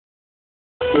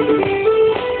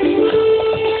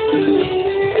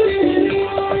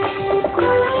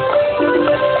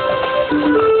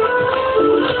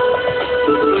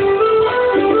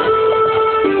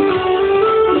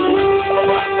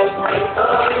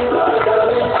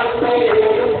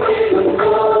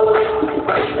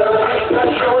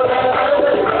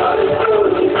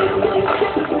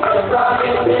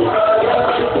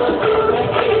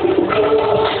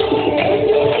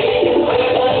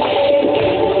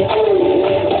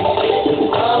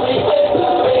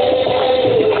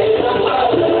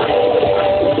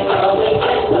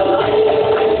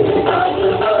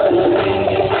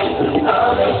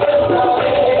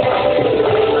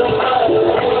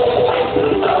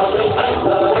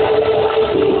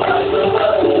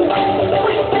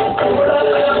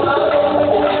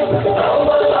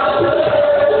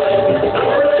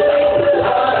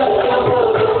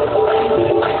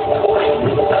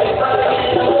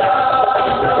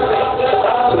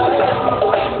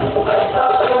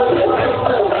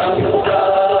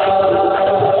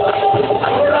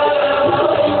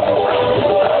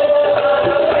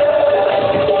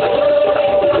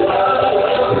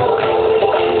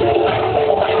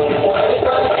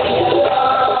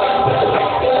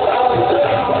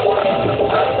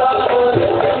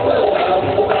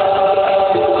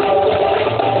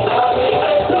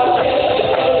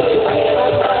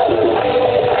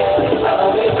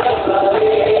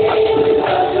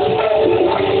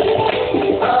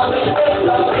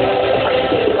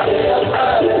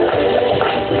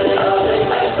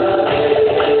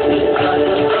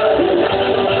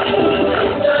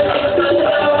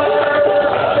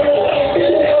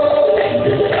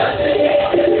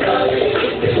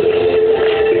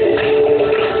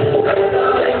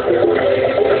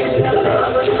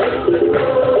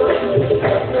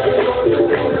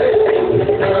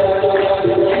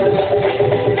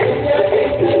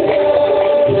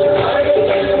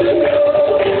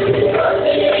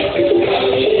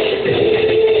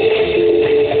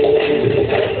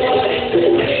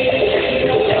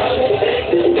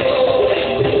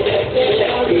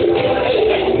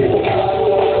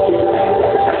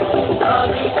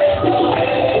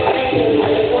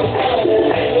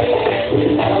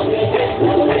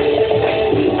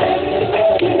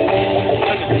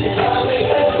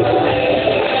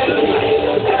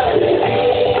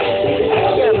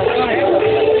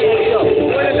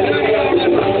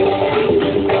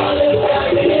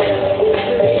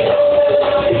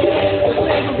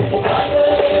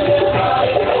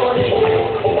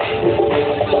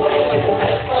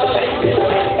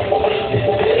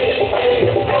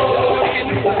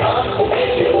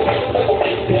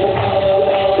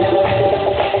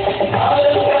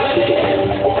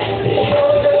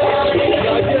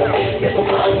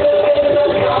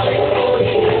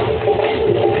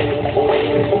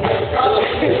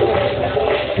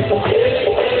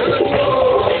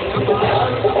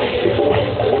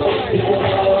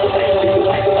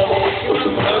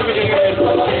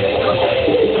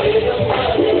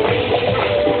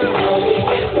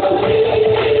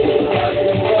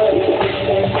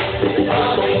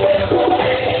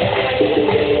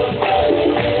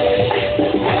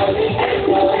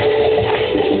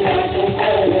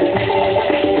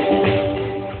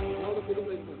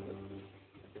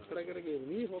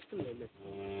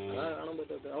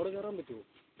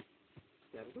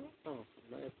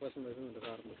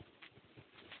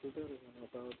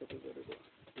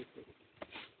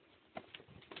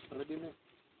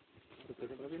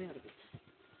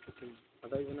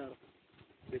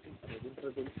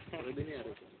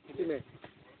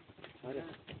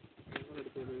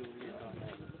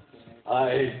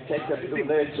I take the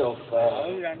privilege of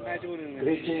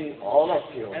greeting all of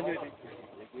you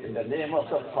in the name of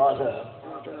the Father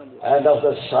and of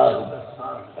the Son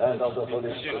and of the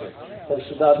Holy Spirit.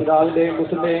 പരിശുദ്ധാത്മാവിന്റെയും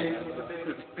പുത്രന്റെയും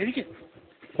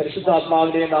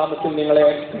പരിശുദ്ധാത്മാവിന്റെയും നാമത്തിൽ നിങ്ങളെ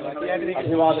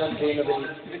അഭിവാദനം ചെയ്യുന്നതിൽ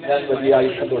ഞാൻ വലിയായി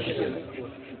സന്തോഷിക്കുന്നു.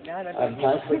 I am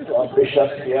thankful to our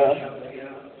bishop here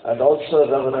and also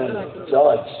Reverend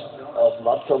George of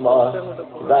Mattama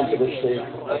Evangelistic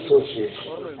Association.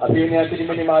 അഭിനയ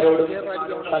തിരുമേനിമാരോടും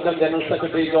സംഘം general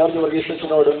secretary George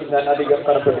വർഗീസിനോടും ഞാൻ അധികം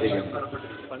കടപ്പെട്ടിരിക്കുന്നു.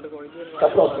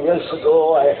 Couple of years ago,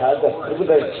 I had the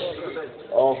privilege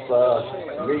of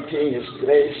meeting His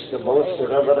Grace, the Most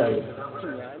Reverend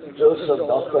Joseph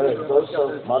Dr.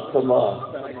 Joseph Mattama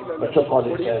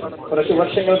Metropolitan. കുറച്ച്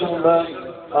വർഷങ്ങൾക്ക് മുമ്പ്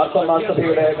മാർത്തോമാ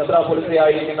സഭയുടെ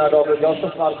മെത്രാപ്പൊലീത്തയായിരിക്കുന്ന doctor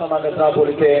Joseph Marthoma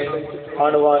മെത്രാപ്പൊലീത്തയെ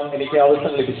കാണുവാൻ എനിക്ക്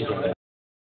അവസരം ലഭിച്ചിട്ടുണ്ട്.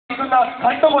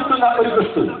 കണ്ടുമുട്ടുന്ന ഒരു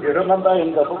ക്രിസ്തു. You remember in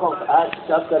the book of Acts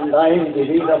chapter 9 we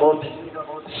read about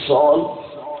Saul.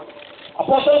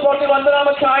 അപ്പോസ്തല പ്രവൃത്തി 9-ാം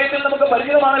അധ്യായത്തിൽ നമുക്ക്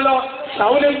പരിചിതമാണല്ലോ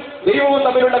ശൗലും ദൈവവും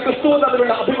തമ്മിലുള്ള ക്രിസ്തുവും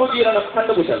തമ്മിലുള്ള അഭിമുഖീകരണം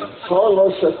കണ്ടുമുട്ടണം. Saul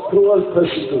was a cruel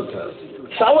persecutor.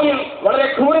 Saul വളരെ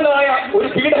ക്രൂരനായ ഒരു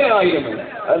പീഡകനായിരുന്നു.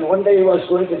 And one day he was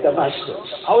going to Damascus.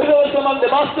 ഒരു ദിവസം അവൻ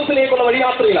ദമാസ്കസിലേക്കുള്ള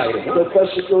വഴിയാത്രയിലായിരുന്നു. To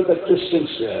persecute the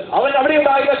Christians there. അവൻ അവിടെ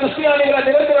ഉണ്ടായിരുന്ന ക്രിസ്ത്യാനികളെ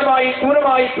നിരന്തരമായി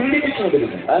ക്രൂരമായി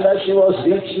പീഡിപ്പിച്ചുകൊണ്ടിരുന്നു. And as he was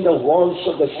reaching the walls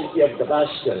of the city of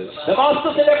Damascus,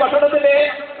 ദമാസ്കസിലെ പട്ടണത്തിന്റെ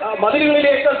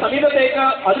മതിലുകളിലേക്ക് സമീപത്തേക്ക്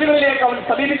അതിരുകളിലേക്ക് അവൻ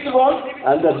സമീപിക്കുമ്പോൾ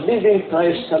and the living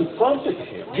Christ confronted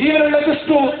him. ജീവനുള്ള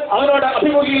ക്രിസ്തു അവനോട്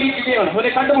അഭിമുഖീകരിക്കുകയാണ്, അവനെ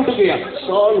കണ്ടുമുട്ടുകയാണ്.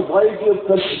 Saul, why do you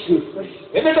persecute me?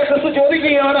 എന്നിട്ട് ക്രിസ്തു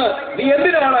ചോദിക്കുകയാണ്, നീ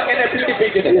എന്തിനാണ് എന്നെ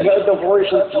പീഡിപ്പിക്കുന്നത്? He heard the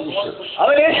voice of Jesus.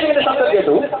 അവൻ യേശുവിന്റെ ശബ്ദം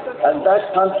കേട്ടു. And that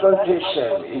confrontation,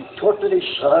 he totally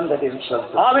surrendered himself.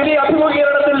 ആ വലിയ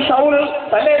അഭിമുഖീകരണത്തിൽ ശൗൽ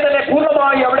തന്നെ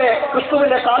പൂർണ്ണമായി അവിടെ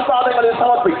ക്രിസ്തുവിന്റെ കാൽപാദങ്ങളിൽ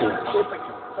സമർപ്പിച്ചു.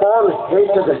 Paul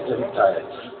hated the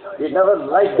Gentiles. He never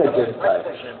liked the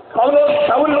Gentiles.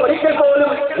 Saul ഒരിക്കൽ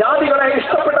പോലും ജാതികളെ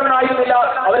ഇഷ്ടപ്പെട്ടവനായിരുന്നില്ല,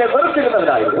 അവരെ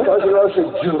വെറുത്തിരുന്നവനായിരുന്നു. Because he was a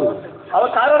Jew.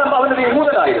 കാരണം അവനൊരു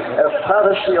യഹൂദനായിരുന്നു. A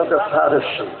Pharisee of the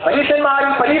Pharisees.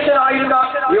 പരീശന്മാരിൽ പരീശനായിരുന്ന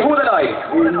യഹൂദനായിരുന്നു.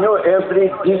 He knew every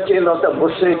detail of the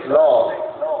Mosaic law.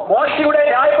 മോശയുടെ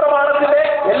ന്യായപ്രമാണത്തിന്റെ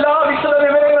എല്ലാ വിശദ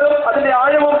വിവരങ്ങളും അതിന്റെ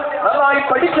ആഴവും നന്നായി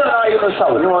പഠിച്ചതായിരുന്നു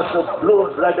Saul. He was a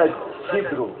blue-blooded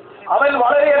Hebrew. അവൻ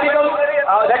വളരെയധികം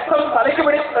രക്തം തലയ്ക്ക്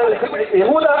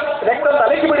യഹൂദ രക്തം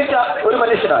തലയ്ക്ക് പിടിച്ച ഒരു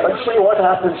മനുഷ്യനായി. But see what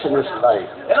happens in his life.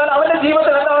 എന്നാൽ അവന്റെ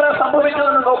ജീവിതത്തിൽ എന്താണ്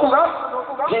സംഭവിച്ചതെന്ന് നോക്കുക.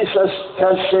 Jesus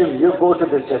tells him, you go to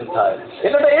the Gentiles.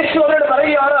 എന്നിട്ട് യേശു അവരോട്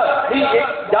പറയുകയാണ്, നീ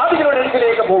ജാതികളുടെ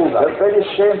അടുക്കിലേക്ക് പോവുക. The very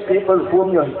same people whom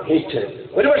you hated.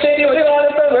 ഒരുപക്ഷേ നീ ഒരു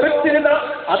കാലത്ത് വെറുത്തിരുന്ന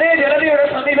അതേ ജനതയുടെ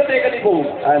സമീപത്തേക്ക് നീ പോകും.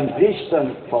 And reach them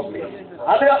for me.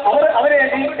 അത് അവരെ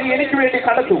നീ എനിക്ക് വേണ്ടി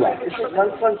കണ്ടെത്തുക.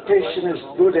 Confrontation is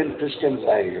good in Christian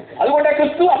life. അതുകൊണ്ട്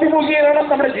ക്രിസ്തു അഭിമുഖീകരണം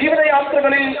നമ്മുടെ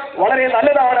ജീവിതയാത്രകളിൽ വളരെ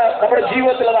നല്ലതാണ്, നമ്മുടെ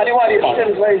ജീവിതത്തിൽ അത് അനിവാര്യമാണ്.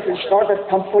 Christian life is not a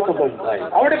comfortable life.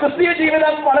 അവിടെ ക്രിസ്തീയ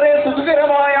ജീവിതം വളരെ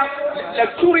സുഖകരമായ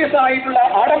ലക്ഷൂറിയസ് ആയിട്ടുള്ള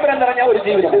ആഡംബരം നിറഞ്ഞ ഒരു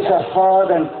ജീവിതം. It's a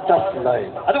hard and tough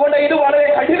life. അതുകൊണ്ട് ഇത് വളരെ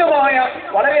കഠിനമായ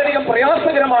വളരെയധികം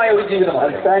പ്രയാസകരമായ ഒരു ജീവിതമാണ്.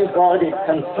 And thank God he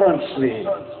confronts me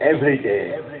every day.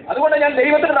 അതുകൊണ്ട് ഞാൻ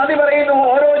ദൈവത്തിന് നന്ദി പറയുന്നു.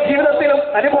 ഓരോ ജീവിതത്തിലും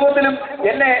അനുഭവത്തിലും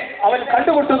എന്നെ അവൻ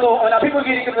കണ്ടുമുട്ടുന്നു, അവൻ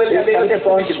അഭിമുഖീകരിക്കുന്നതിൽ ഞാൻ ദൈവത്തെ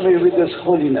confronts me with his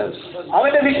holiness.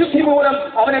 അവന്റെ വിശുദ്ധി മൂലം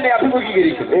അവൻ എന്നെ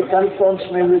അഭിമുഖീകരിക്കുന്നു. He confronts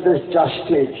me with his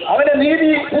justice. അവന്റെ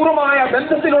നീതിപൂർവമായ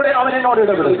ബന്ധത്തിലൂടെ അവൻ എന്നോട്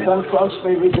ഇടപെടുന്നു. He confronts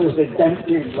me with his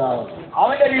redemptive love.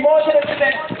 അവന്റെ വിമോചനത്തിന്റെ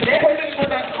സ്നേഹത്തിൽ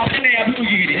കൊണ്ട് അവനെ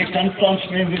അഭിമുഖീകരിക്കും. He confronts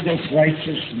me with his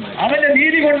righteousness. അവന്റെ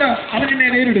നീതി കൊണ്ട് അവൻ എന്നെ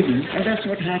നേരിടുന്നു. And that's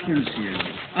what happens here.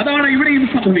 അതാണ് ഇവിടെയും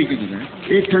സംഭവിക്കുന്നത്.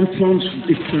 He confronts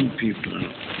different people.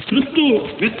 ക്രിസ്തു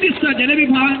വ്യത്യസ്ത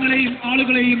ജനവിഭാഗങ്ങളെയും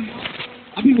ആളുകളെയും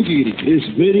അഭിമുഖീകരിക്കും. His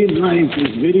very life,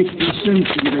 his very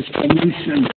presence in this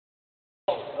condition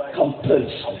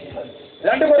compels me.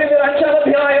 2 കൊരിന്ത്യർ 5-ാം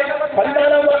അധ്യായം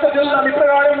 14-ാം വാക്യത്തിൽ നാം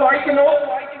ഇപ്രകാരം വായിക്കുന്നു,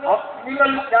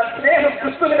 ഞാൻ സ്നേഹം,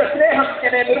 ക്രിസ്തുവിന്റെ സ്നേഹം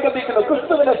എന്നെ നിർബന്ധിക്കുന്നു.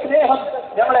 ക്രിസ്തുവിന്റെ സ്നേഹം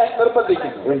ഞങ്ങളെ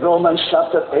നിർബന്ധിക്കുന്നു. In Romans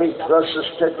chapter 8 verses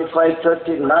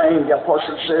 35-39 the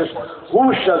apostle says, who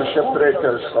shall separate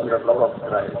us from the love of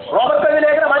Christ? റോമർക്കെഴുതിയ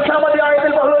ലേഖനം 5-ാം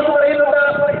അധ്യായത്തിൽ പൗലോസ് പറയുന്നുണ്ട്,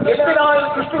 എന്തിനാൽ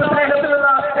ക്രിസ്തു സ്നേഹത്തിൽ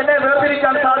നിന്ന് എന്നെ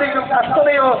വേർതിരിക്കാൻ സാധിക്കും?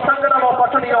 കഷ്ടതയോ സങ്കടമോ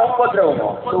പട്ടിണിയോ ഉപദ്രവമോ?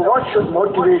 So what should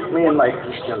motivate me in my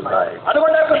Christian life?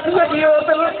 അതുകൊണ്ട് ക്രിസ്തീയ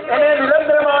ജീവിതത്തിൽ എന്നെ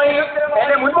നിരന്തരമായി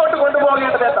എന്നെ മുൻപോട്ട്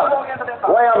കൊണ്ടുപോകേണ്ടത് എന്താണ്?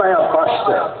 Why am I a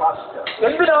pastor?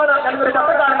 എന്തിനാണ് ഞാൻ ഒരു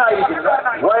ചട്ടക്കാരനായിരിക്കുന്നത്?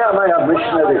 Why am I a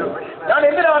missionary? ഞാൻ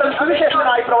എന്തിനാണ് ഒരു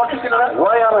സുവിശേഷകനായി പ്രവർത്തിക്കുന്നത്?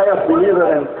 Why am I a believer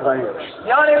in Christ?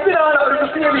 ഞാൻ എന്തിനാണ് ഒരു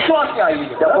ക്രിസ്തീയ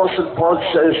വിശ്വാസിയായിരിക്കുന്നത്? The apostle Paul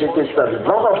says it is the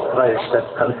love of Christ that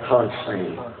confronts me.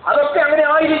 അതൊക്കെ അങ്ങനെ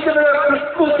ആയിരിക്കുന്നത്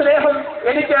ക്രിസ്തു സ്നേഹം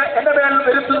എനിക്ക് എന്റെ മേൽ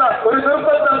വരുത്തുന്ന ഒരു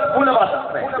നിർബന്ധം മൂലമാണ്.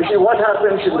 You see, what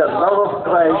happens in the love of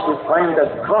Christ, you find the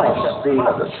cross being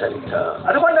at the center.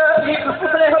 അതുകൊണ്ട് ഈ ക്രിസ്തു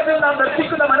സ്നേഹത്തിൽ നാം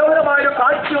ദർശിക്കുന്ന മനോഹരമായ ഒരു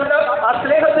കാഴ്ചയുണ്ട്. ആ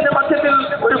സ്നേഹത്തിന്റെ മധ്യത്തിൽ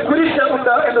ഒരു കുരിശ്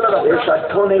ഉണ്ട് എന്നുള്ളത്. It's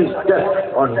atoning death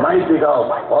on my behalf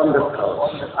on the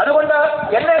cross. അതുകൊണ്ട്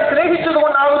എന്നെ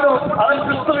സ്നേഹിച്ചതുകൊണ്ടാകുന്നു അവൻ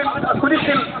ക്രിസ്തുവിൽ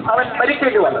കുരിശിൽ അവൻ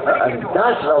മരിക്കേണ്ടി വന്നത്. And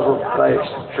that love of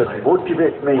Christ should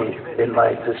motivate me in my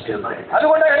Christian life.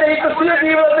 അതുകൊണ്ട് എന്റെ ഈ ക്രിസ്തീയ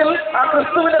ജീവിതത്തിൽ ആ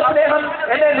ക്രിസ്തുവിന്റെ സ്നേഹം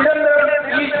എന്നെ നിരന്തരം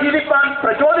ഈ ജീവിക്കാൻ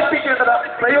പ്രയോജിപ്പിക്കുന്നത്.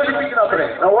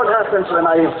 Now what happens when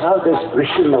I have this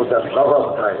vision of the love of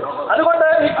Christ? അതുകൊണ്ട്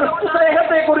ഈ ക്രിസ്തു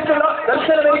സ്നേഹത്തെ കുറിച്ചുള്ള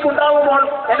ദർശനം എനിക്ക് ഉണ്ടാകുമ്പോൾ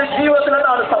എന്റെ ജീവിതത്തിൽ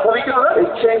എന്താണ് സംഭവിക്കുന്നത്?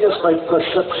 It changes my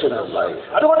perception of life.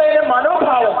 അതുകൊണ്ട് എന്റെ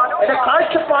മനോഭാവം, എന്റെ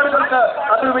കാഴ്ചപ്പാടുകൾക്ക്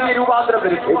അതൊരു വലിയ രൂപാന്തരം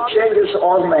വരും. It changes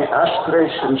all my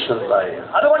aspirations in life.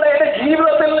 അതുകൊണ്ട് എന്റെ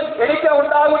ജീവിതത്തിൽ എനിക്ക്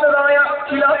ഉണ്ടാകുന്നതായ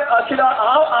ചില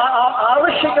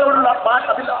ആവശ്യങ്ങളോടുള്ള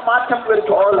അതിൽ മാറ്റം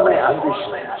വരുത്തും. all my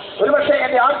ambitions, ഒരുപക്ഷെ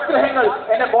എന്റെ ആഗ്രഹങ്ങൾ,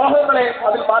 എന്റെ മോഹങ്ങളെ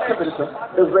അതിൽ മാറ്റം വരുത്തും.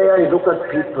 the way I look at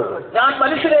people. ഞാൻ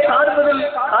മനുഷ്യരെ കാണുന്നതിൽ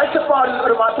കാഴ്ചപ്പാടിൽ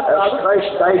ഒരു മാറ്റം As ഉണ്ടാകും.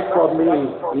 Christ died for me,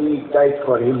 He died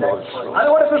for him also.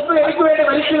 അതുകൊണ്ട് ക്രിസ്തു എനിക്ക് വേണ്ടി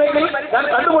മരിച്ചുവെങ്കിൽ ഞാൻ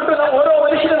കണ്ടുമുട്ടുന്ന ഓരോ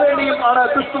മനുഷ്യനു വേണ്ടിയും ആണ്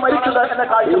ക്രിസ്തു മരിച്ചത് എന്ന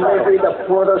He കാഴ്ചപ്പാട്. may be the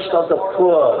poorest of the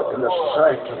poor in the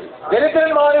society.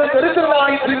 ദരിദ്രന്മാരിൽ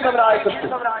ദരിദ്രനായി ജീവിതവനായ ക്രിസ്തു.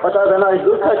 But when I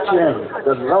look at him,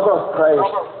 the love of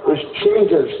Christ, which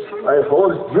changes my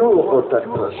whole view about that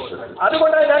person.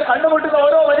 അതുകൊണ്ട് ഞാൻ കണ്ടുമുട്ടുന്ന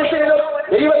ഓരോ മനുഷ്യരിലും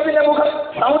ദൈവത്തിന്റെ മുഖം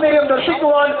സൗന്ദര്യം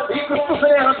ദർശിക്കുവാൻ ഈ ക്രിസ്തു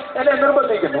സ്നേഹം എന്നെ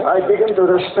നിർബന്ധിക്കുന്നു. I begin to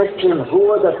respect him,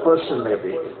 whoever that person may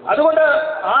be. അതുകൊണ്ട്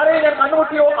ആരെ ഞാൻ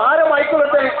കണ്ടുമുട്ടിയോ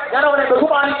ആരുമായിക്കൊള്ളട്ടെ ഞാൻ അവനെ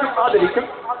ബഹുമാനിക്കും, ആദരിക്കും.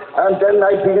 And then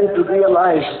I begin to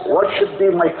realize what should be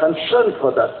my concern for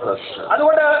that person.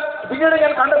 അതുകൊണ്ട് പിന്നീട്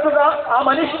ഞാൻ കണ്ടെത്തുക ആ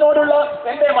മനുഷ്യനോടുള്ള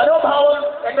എന്റെ മനോഭാവം,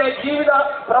 എന്റെ ജീവിത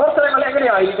പ്രവർത്തനങ്ങൾ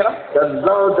എങ്ങനെയായിരിക്കണം. The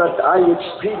love that I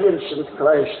experience in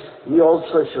Christ, he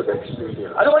also should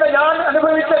experience. അതുകൊണ്ട് ഞാൻ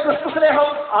അനുഭവിച്ച ക്രിസ്തു സ്നേഹം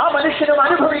ആ മനുഷ്യനും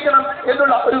അനുഭവിക്കണം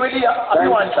എന്നുള്ള ഒരു വലിയ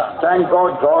അഭിവാഞ്ച. Thank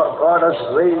God, God has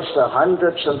raised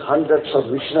hundreds and hundreds of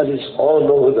missionaries all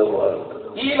over the world.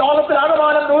 ഈ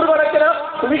ലോകത്തിലാകമാനം നൂറുകണക്കിന്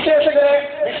സുവിശേഷകരെ,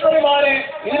 മിഷണറിമാരെ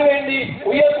ഇതിനുവേണ്ടി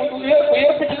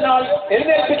ഉയർപ്പിച്ചതിനാൽ,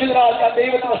 എഴുന്നേൽപ്പിച്ചതിനാൽ ഞാൻ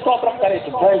ദൈവത്തിന് സ്തോത്രം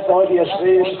കരയിച്ചു. Thank God, he has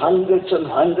raised hundreds and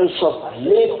hundreds of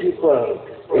lay people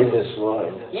in this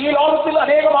world. ഈ ലോകത്തിൽ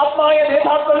അനേകം ആത്മായ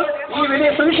നേതാക്കൾ ഈ വലിയ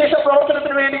സുവിശേഷ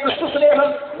പ്രവർത്തനത്തിന് വേണ്ടി ക്രിസ്തു സ്നേഹം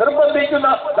നിർബന്ധിക്കുന്ന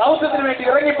ദൗത്യത്തിന് വേണ്ടി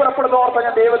ഇറങ്ങി പുറപ്പെടുന്നവർക്ക്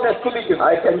ഞാൻ ദൈവത്തെ സ്തുതിക്കുന്നു.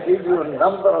 I can give you a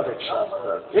number of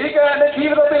examples. എനിക്ക് എന്റെ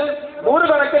ജീവിതത്തിൽ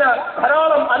നൂറുകണക്കിന്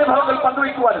ധാരാളം അനുഭവങ്ങൾ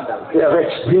പങ്കുവയ്ക്കുവാനുണ്ട്. They have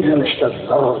experienced the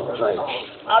love of Christ.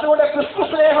 അതുകൊണ്ട് ക്രിസ്തു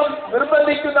സ്നേഹം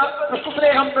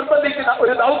നിർബന്ധിക്കുന്ന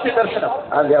ഒരു ദൗത്യ ദർശനം.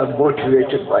 And they are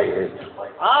motivated by it.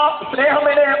 ആ സ്നേഹം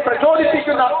എന്നെ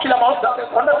പ്രചോദിപ്പിക്കുന്ന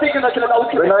കണ്ടെത്തിക്കുന്ന ചില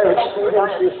ദൗത്യം. When I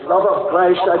experience this love of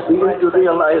Christ, I begin to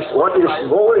realize what is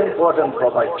more important for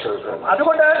my children.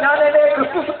 അതുകൊണ്ട് ഞാൻ എന്റെ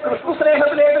ക്രിസ്തു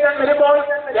സ്നേഹത്തിലേക്ക് ഞാൻ വരുമ്പോൾ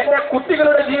എന്റെ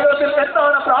കുട്ടികളുടെ ജീവിതത്തിൽ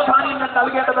എന്താണ് പ്രാധാന്യം ഞാൻ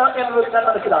നൽകേണ്ടത് എന്നത് ഞാൻ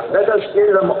മനസ്സിലാക്കും. Let us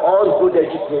give them all good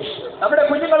education. നമ്മുടെ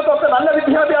കുഞ്ഞുങ്ങൾക്കൊക്കെ നല്ല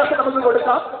വിദ്യാഭ്യാസം നമുക്ക്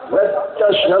കൊടുക്കാം. Let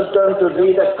us help them to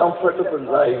lead a comfortable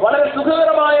life. വളരെ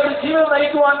സുഖകരമായ ഒരു ജീവിതം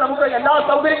നയിക്കുവാൻ നമുക്ക് എല്ലാ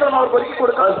സൗകര്യങ്ങളും അവർക്ക് ഒരുക്കി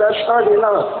കൊടുക്കാം. That's not enough.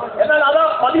 എന്നാൽ അത്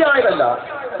മതിയായതല്ല.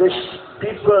 These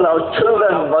people, our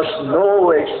children, must know,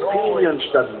 experience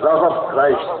the love of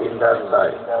Christ in their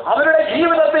life. അവരുടെ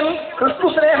ജീവിതത്തിൽ ക്രിസ്തു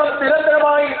സ്നേഹം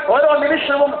നിരന്തരമായി ഓരോ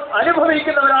നിമിഷവും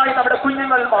അനുഭവിക്കുന്നവരായി നമ്മുടെ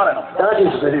കുഞ്ഞുങ്ങൾ മാറണം. That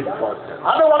is very important.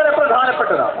 അത് വളരെ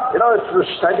പ്രധാനപ്പെട്ടതാണ്. You know, if you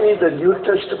study the New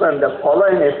Testament, the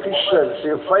following epistles,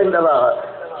 you find there are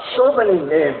so many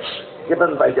names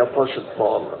given by the Apostle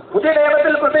Paul. പുതിയ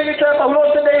നിയമത്തിൽ പ്രത്യേകിച്ച്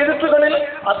പൗലോസിന്റെ എഴുത്തുകളിൽ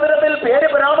അത്തരത്തിൽ പേര്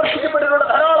പരാമർശിക്കപ്പെട്ടിട്ടുള്ള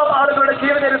ധാരാളം ആളുകളുടെ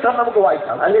ജീവചരിത്രം നമുക്ക്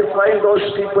വായിക്കാം. And you find those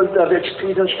people that have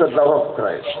experienced the love of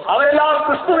Christ. അവരെല്ലാം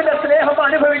ക്രിസ്തുവിന്റെ സ്നേഹം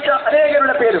അനുഭവിച്ച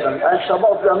അനേകരുടെ പേരുകൾ. And some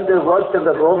of them, they worked in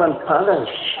the Roman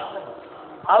palace.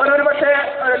 അവരൊരു പക്ഷേ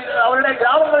അവരുടെ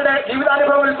ഗ്രാമങ്ങളുടെ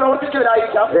ജീവിതാനുഭവങ്ങളിൽ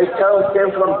പ്രവർത്തിച്ചവരായിരിക്കാം. They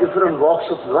came from different walks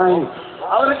of life.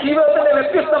 അവർ ജീവിതത്തിന്റെ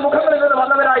വ്യത്യസ്ത മുഖങ്ങളിൽ നിന്ന്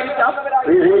വന്നവരായിരിക്കാം.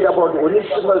 We read about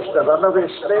Onesimus, the runaway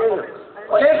slave.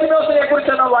 ഒനേസിമോസിനെ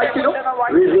കുറിച്ച് നാം വായിക്കുന്നു.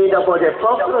 We read about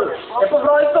Epaphras.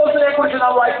 എപ്പഫ്രോദിത്തോസിനെ കുറിച്ച്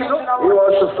നാം വായിക്കുന്നു. He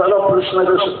was a fellow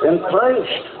prisoner in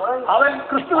Christ. അവൻ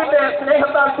ക്രിസ്തുവിന്റെ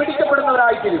സ്നേഹത്താൽ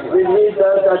പിടിക്കപ്പെടുന്നവരായിത്തീരുന്നു. We read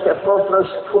that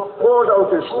Epaphras poured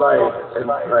out his life in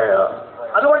prayer.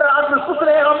 അതുകൊണ്ട് ആ ക്രിസ്തു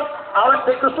സ്നേഹം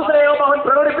അവൻ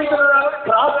പ്രകടിപ്പിക്കുന്നത്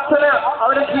പ്രാർത്ഥന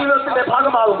അവരുടെ ജീവിതത്തിന്റെ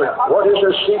ഭാഗമാകുമ്പോഴാണ്. What is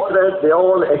the secret? They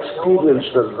all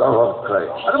experienced the love of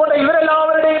Christ. അതുകൊണ്ട്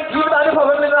ഇവരെല്ലാവരുടെയും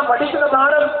ജീവിതാനുഭവങ്ങളിൽ നാം പഠിക്കുന്ന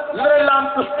പാഠം ഇവരെല്ലാം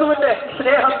ക്രിസ്തുവിന്റെ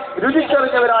സ്നേഹം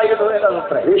രുചിച്ചറിഞ്ഞവരായിരുന്നു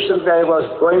എന്നത്രേ. Recently I was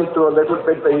going through a little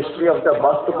bit the history of the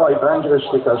Baptist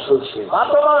Evangelistic Association.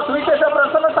 Marthoma സുവിശേഷ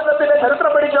പ്രസംഗ സംഘത്തിന്റെ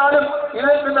ചരിത്രം പഠിച്ചാലും ഇതിൽ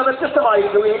നിന്ന്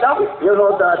വ്യത്യസ്തമായിരിക്കുകയില്ല. You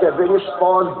know that a very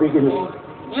small beginning.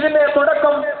 ഇതിന്റെ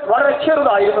തുടക്കം വളരെ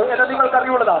ചെറുതായിരുന്നു എന്ന് നിങ്ങൾക്ക്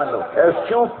അറിവുള്ളതാണല്ലോ. A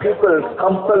few people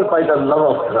compelled by the love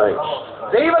of Christ.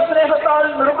 ദൈവസ്നേഹത്താൽ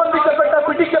നിർബന്ധിക്കപ്പെട്ട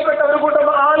പിടിക്കപ്പെട്ട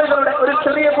ഒരു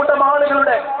ചെറിയ കൂട്ടം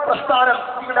ആളുകളുടെ പ്രസ്ഥാനം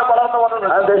ഇവിടെ വളർന്നു വന്നത്.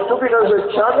 And they took it as a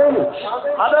challenge.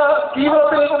 അത്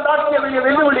ജീവിതത്തിൽ ഉണ്ടാക്കിയ വലിയ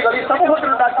വെല്ലുവിളികൾ, ഈ സമൂഹത്തിൽ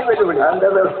ഉണ്ടാക്കിയ വെല്ലുവിളി. And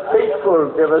they were faithful,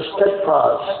 they were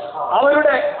steadfast.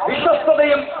 അവരുടെ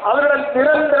വിശ്വസ്തതയും അവരുടെ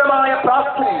നിരന്തരമായ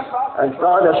പ്രാർത്ഥനയും. And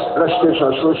God has blessed this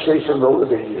association over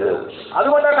the years.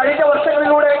 അതുകൊണ്ട് കഴിഞ്ഞ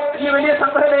വർഷങ്ങളിലൂടെ ഈ വലിയ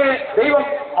സംഘടനയെ ദൈവം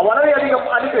വളരെയധികം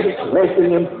അനുഗ്രഹിച്ചു.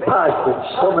 Making impact in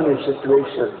so many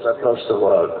situations across the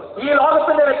world. ഈ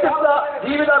ലോകത്തിന്റെ വ്യത്യസ്ത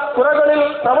ജീവിത തുറകളിൽ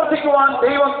പ്രവർത്തിക്കുവാൻ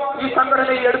ദൈവം ഈ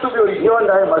സംഘടനയെ എടുത്തുപയോഗിക്കും. You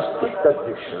and I must keep that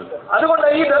vision. അതുകൊണ്ട്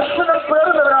ഈ ദർശനം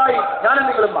പേറുന്നവരായി ഞാനും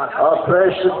നിങ്ങളും മാറും. Our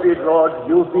prayer should be, Lord,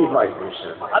 you be my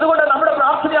vision. അതുകൊണ്ട് നമ്മുടെ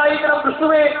പ്രാർത്ഥനയായിരിക്കണം,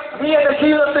 ക്രിസ്തുവേ നീ എന്റെ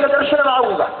ജീവിതത്തിന്റെ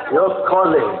ദർശനമാവുക. Your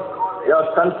calling, your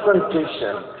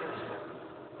confrontation,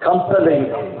 compelling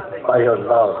by your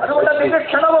love. അതുകൊണ്ട് നിന്റെ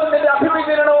ക്ഷണവും നിന്റെ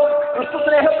അഭിമുഖീകരണവും ക്രിസ്തു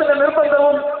സ്നേഹത്തിന്റെ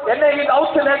നിർബന്ധവും എന്നെ ഈ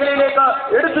ദൗത്യ മേഖലയിലേക്ക്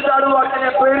എടുത്തു ചാടുവാൻ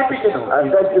എന്നെ പ്രേരിപ്പിക്കുന്നു. And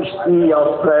that is your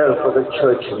prayer for the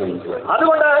church in India.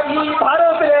 അതുകൊണ്ട് ഈ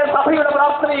ഭാരതത്തിലെ സഭയുടെ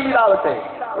പ്രാർത്ഥനയും ഇതാവട്ടെ.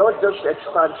 Not just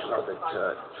expansion of the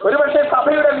church. ഒരുപക്ഷെ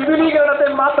സഭയുടെ വിപുലീകരണത്തെ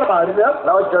മാത്രമായിരുന്നു.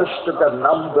 Not just the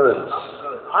numbers.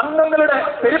 അംഗങ്ങളുടെ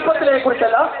പെരുപ്പത്തിനെ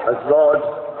കുറിച്ചല്ല. But Lord,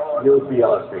 you be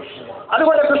our vision.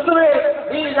 അതുകൊണ്ട് ക്രിസ്തുവേ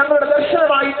നീ ഞങ്ങളുടെ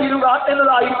ദർശനമായി തീരുക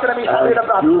എന്നതായിരിക്കണം ഈ സഭയുടെ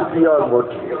പ്രാർത്ഥന. You be our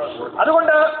motivation.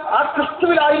 അതുകൊണ്ട് ആ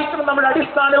ക്രിസ്തുവിലായിരിക്കണം നമ്മുടെ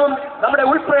അടിസ്ഥാനവും നമ്മുടെ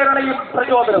ഉൾപ്രേരണയും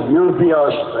പ്രചോദനവും. You be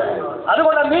our strength.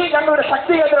 അതുകൊണ്ട് നീ ഞങ്ങളുടെ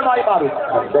ശക്തി കേന്ദ്രമായി മാറും.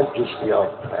 And that is your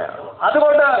prayer.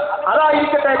 അതുകൊണ്ട്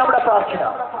അതായിരിക്കട്ടെ നമ്മുടെ പ്രാർത്ഥന.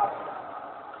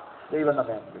 ദൈവം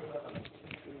നമ്മെ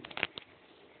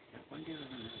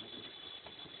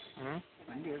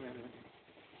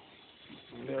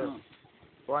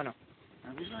പോവാനോ?